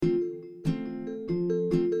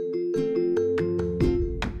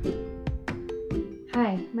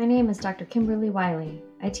My name is Dr. Kimberly Wiley.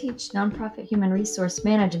 I teach nonprofit human resource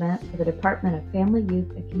management for the Department of Family, Youth,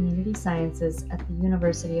 and Community Sciences at the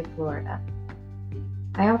University of Florida.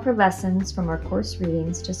 I offer lessons from our course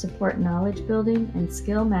readings to support knowledge building and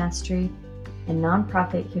skill mastery in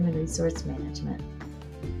nonprofit human resource management.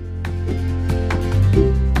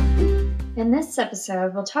 In this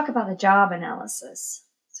episode, we'll talk about the job analysis.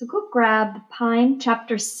 So go grab Pine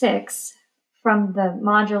Chapter 6 from the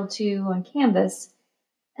Module 2 on Canvas,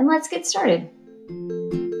 and let's get started.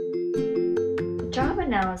 The job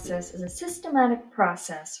analysis is a systematic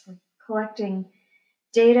process for collecting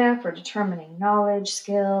data for determining knowledge,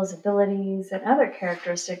 skills, abilities, and other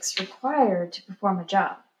characteristics required to perform a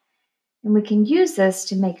job. And we can use this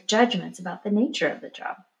to make judgments about the nature of the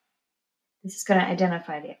job. This is going to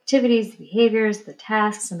identify the activities, the behaviors, the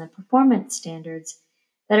tasks, and the performance standards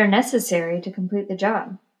that are necessary to complete the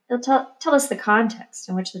job. It'll tell us the context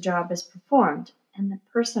in which the job is performed and the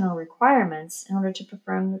personal requirements in order to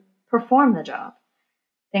perform the job.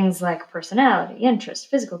 Things like personality, interest,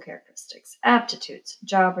 physical characteristics, aptitudes,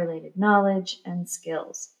 job-related knowledge, and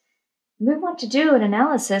skills. We want to do an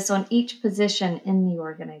analysis on each position in the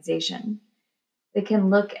organization. We can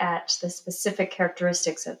look at the specific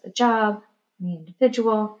characteristics of the job, the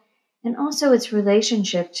individual, and also its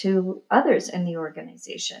relationship to others in the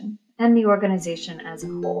organization and the organization as a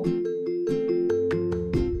whole.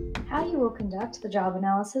 How you will conduct the job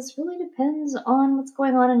analysis really depends on what's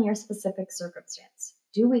going on in your specific circumstance.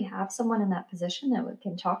 Do we have someone in that position that we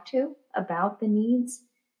can talk to about the needs,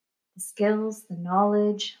 the skills, the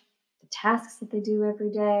knowledge, the tasks that they do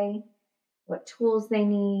every day, what tools they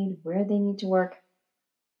need, where they need to work?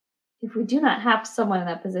 If we do not have someone in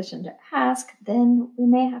that position to ask, then we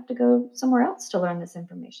may have to go somewhere else to learn this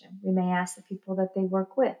information. We may ask the people that they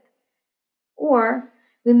work with. Or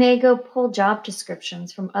we may go pull job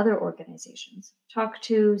descriptions from other organizations, talk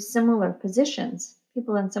to similar positions,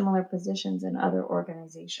 people in similar positions in other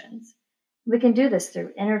organizations. We can do this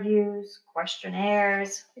through interviews,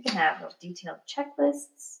 questionnaires, we can have detailed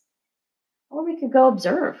checklists, or we could go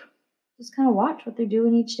observe. Just kind of watch what they're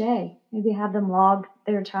doing each day. Maybe have them log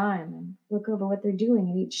their time and look over what they're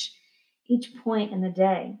doing at each point in the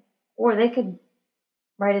day. Or they could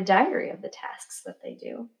write a diary of the tasks that they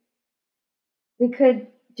do. We could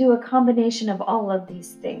do a combination of all of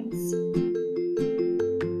these things.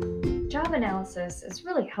 Job analysis is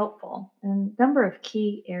really helpful in a number of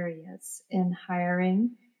key areas in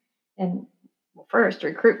hiring and, first,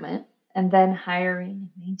 recruitment, and then hiring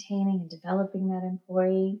and maintaining and developing that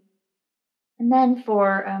employee, and then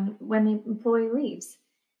for when the employee leaves.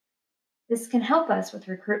 This can help us with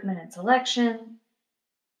recruitment and selection,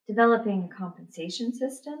 developing compensation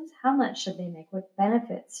systems. How much should they make? What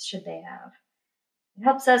benefits should they have? It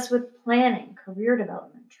helps us with planning, career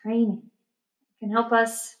development, training. It can help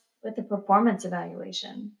us with the performance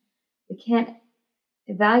evaluation. We can't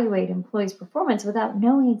evaluate employees' performance without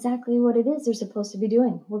knowing exactly what it is they're supposed to be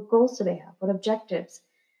doing. What goals do they have? What objectives?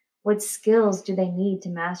 What skills do they need to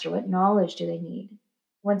master? What knowledge do they need?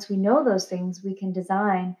 Once we know those things, we can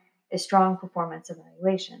design a strong performance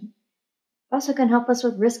evaluation. It also can help us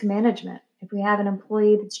with risk management. If we have an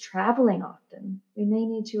employee that's traveling often, we may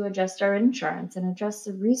need to adjust our insurance and adjust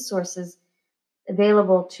the resources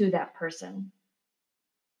available to that person.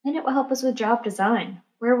 And it will help us with job design.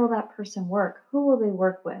 Where will that person work? Who will they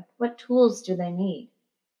work with? What tools do they need?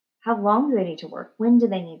 How long do they need to work? When do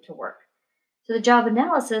they need to work? So the job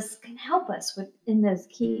analysis can help us in those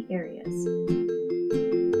key areas.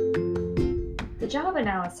 The job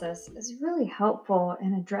analysis is really helpful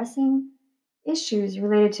in addressing issues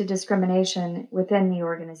related to discrimination within the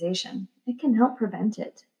organization. It can help prevent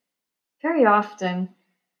it. Very often,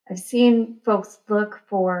 I've seen folks look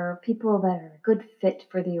for people that are a good fit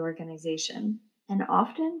for the organization. And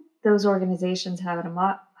often, those organizations have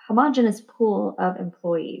a homogeneous pool of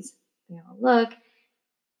employees. They all look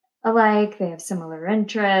alike, they have similar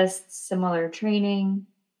interests, similar training,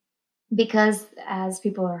 because as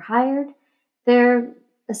people are hired, they're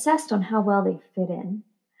assessed on how well they fit in,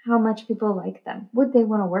 how much people like them, would they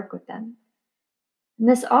want to work with them. And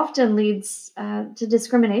this often leads to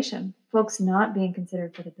discrimination, folks not being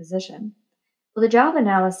considered for the position. Well, the job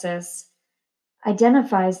analysis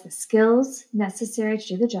identifies the skills necessary to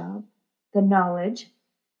do the job, the knowledge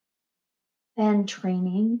and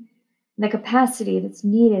training, the capacity that's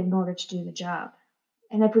needed in order to do the job.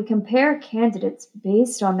 And if we compare candidates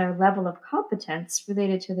based on their level of competence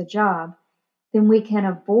related to the job, then we can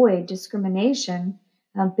avoid discrimination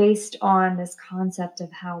based on this concept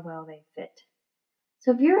of how well they fit.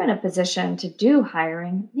 So if you're in a position to do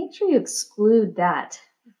hiring, make sure you exclude that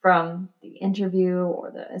from the interview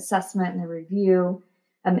or the assessment and the review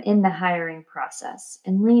in the hiring process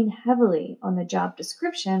and lean heavily on the job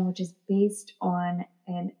description, which is based on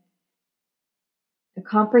a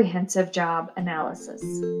comprehensive job analysis.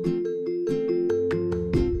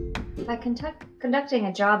 By conducting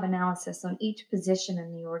a job analysis on each position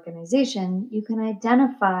in the organization, you can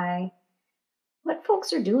identify what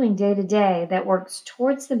folks are doing day to day that works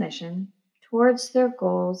towards the mission, towards their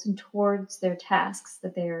goals, and towards their tasks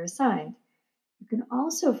that they are assigned. You can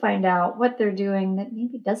also find out what they're doing that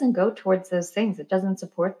maybe doesn't go towards those things, it doesn't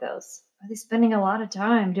support those. Are they spending a lot of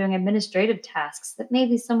time doing administrative tasks that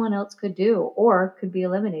maybe someone else could do or could be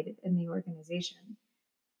eliminated in the organization?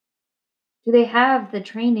 Do they have the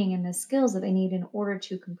training and the skills that they need in order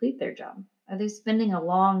to complete their job? Are they spending a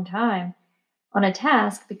long time on a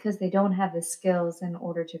task because they don't have the skills in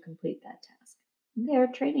order to complete that task? Their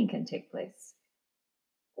training can take place.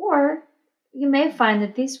 Or you may find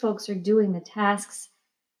that these folks are doing the tasks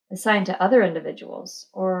assigned to other individuals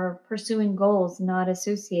or pursuing goals not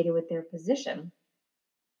associated with their position.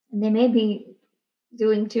 And they may be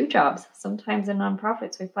doing two jobs. Sometimes in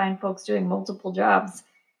nonprofits, we find folks doing multiple jobs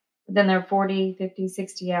within their 40, 50,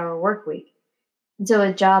 60-hour work week. And so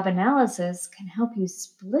a job analysis can help you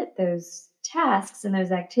split those tasks and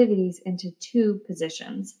those activities into two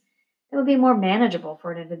positions that would be more manageable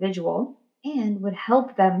for an individual and would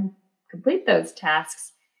help them complete those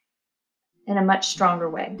tasks in a much stronger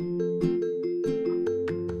way.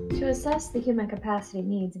 To assess the human capacity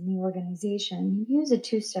needs in the organization, you use a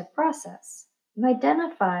two-step process. You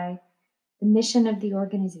identify the mission of the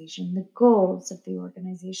organization, the goals of the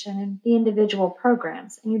organization, and the individual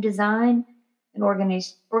programs, and you design an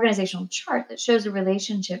organizational chart that shows a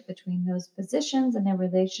relationship between those positions and their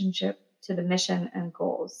relationship to the mission and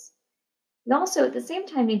goals. You also, at the same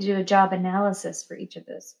time, need to do a job analysis for each of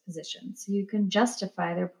those positions so you can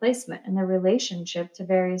justify their placement and their relationship to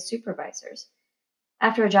various supervisors.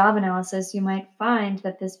 After a job analysis, you might find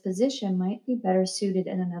that this position might be better suited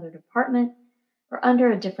in another department or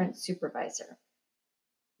under a different supervisor.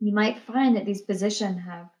 You might find that these positions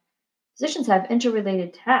have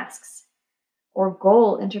interrelated tasks or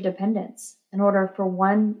goal interdependence. In order for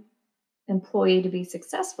one employee to be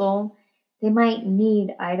successful, they might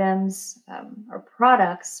need items or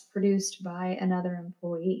products produced by another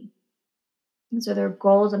employee. And so their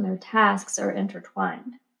goals and their tasks are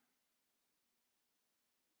intertwined.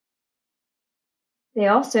 They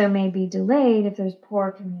also may be delayed if there's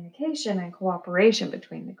poor communication and cooperation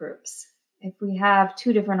between the groups. If we have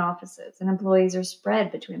two different offices and employees are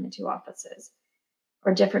spread between the two offices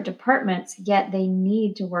or different departments, yet they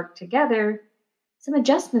need to work together, some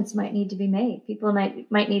adjustments might need to be made. People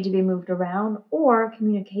might need to be moved around, or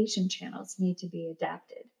communication channels need to be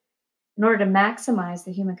adapted. In order to maximize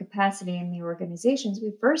the human capacity in the organizations,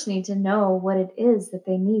 we first need to know what it is that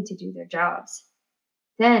they need to do their jobs.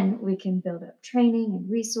 Then we can build up training and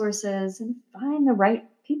resources and find the right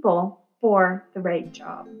people for the right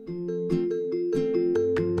job.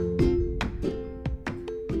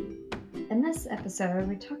 In this episode,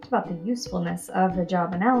 we talked about the usefulness of the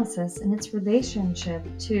job analysis and its relationship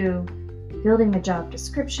to building the job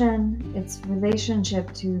description, its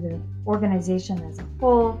relationship to the organization as a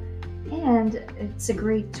whole, and it's a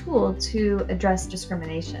great tool to address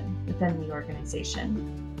discrimination within the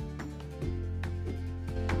organization.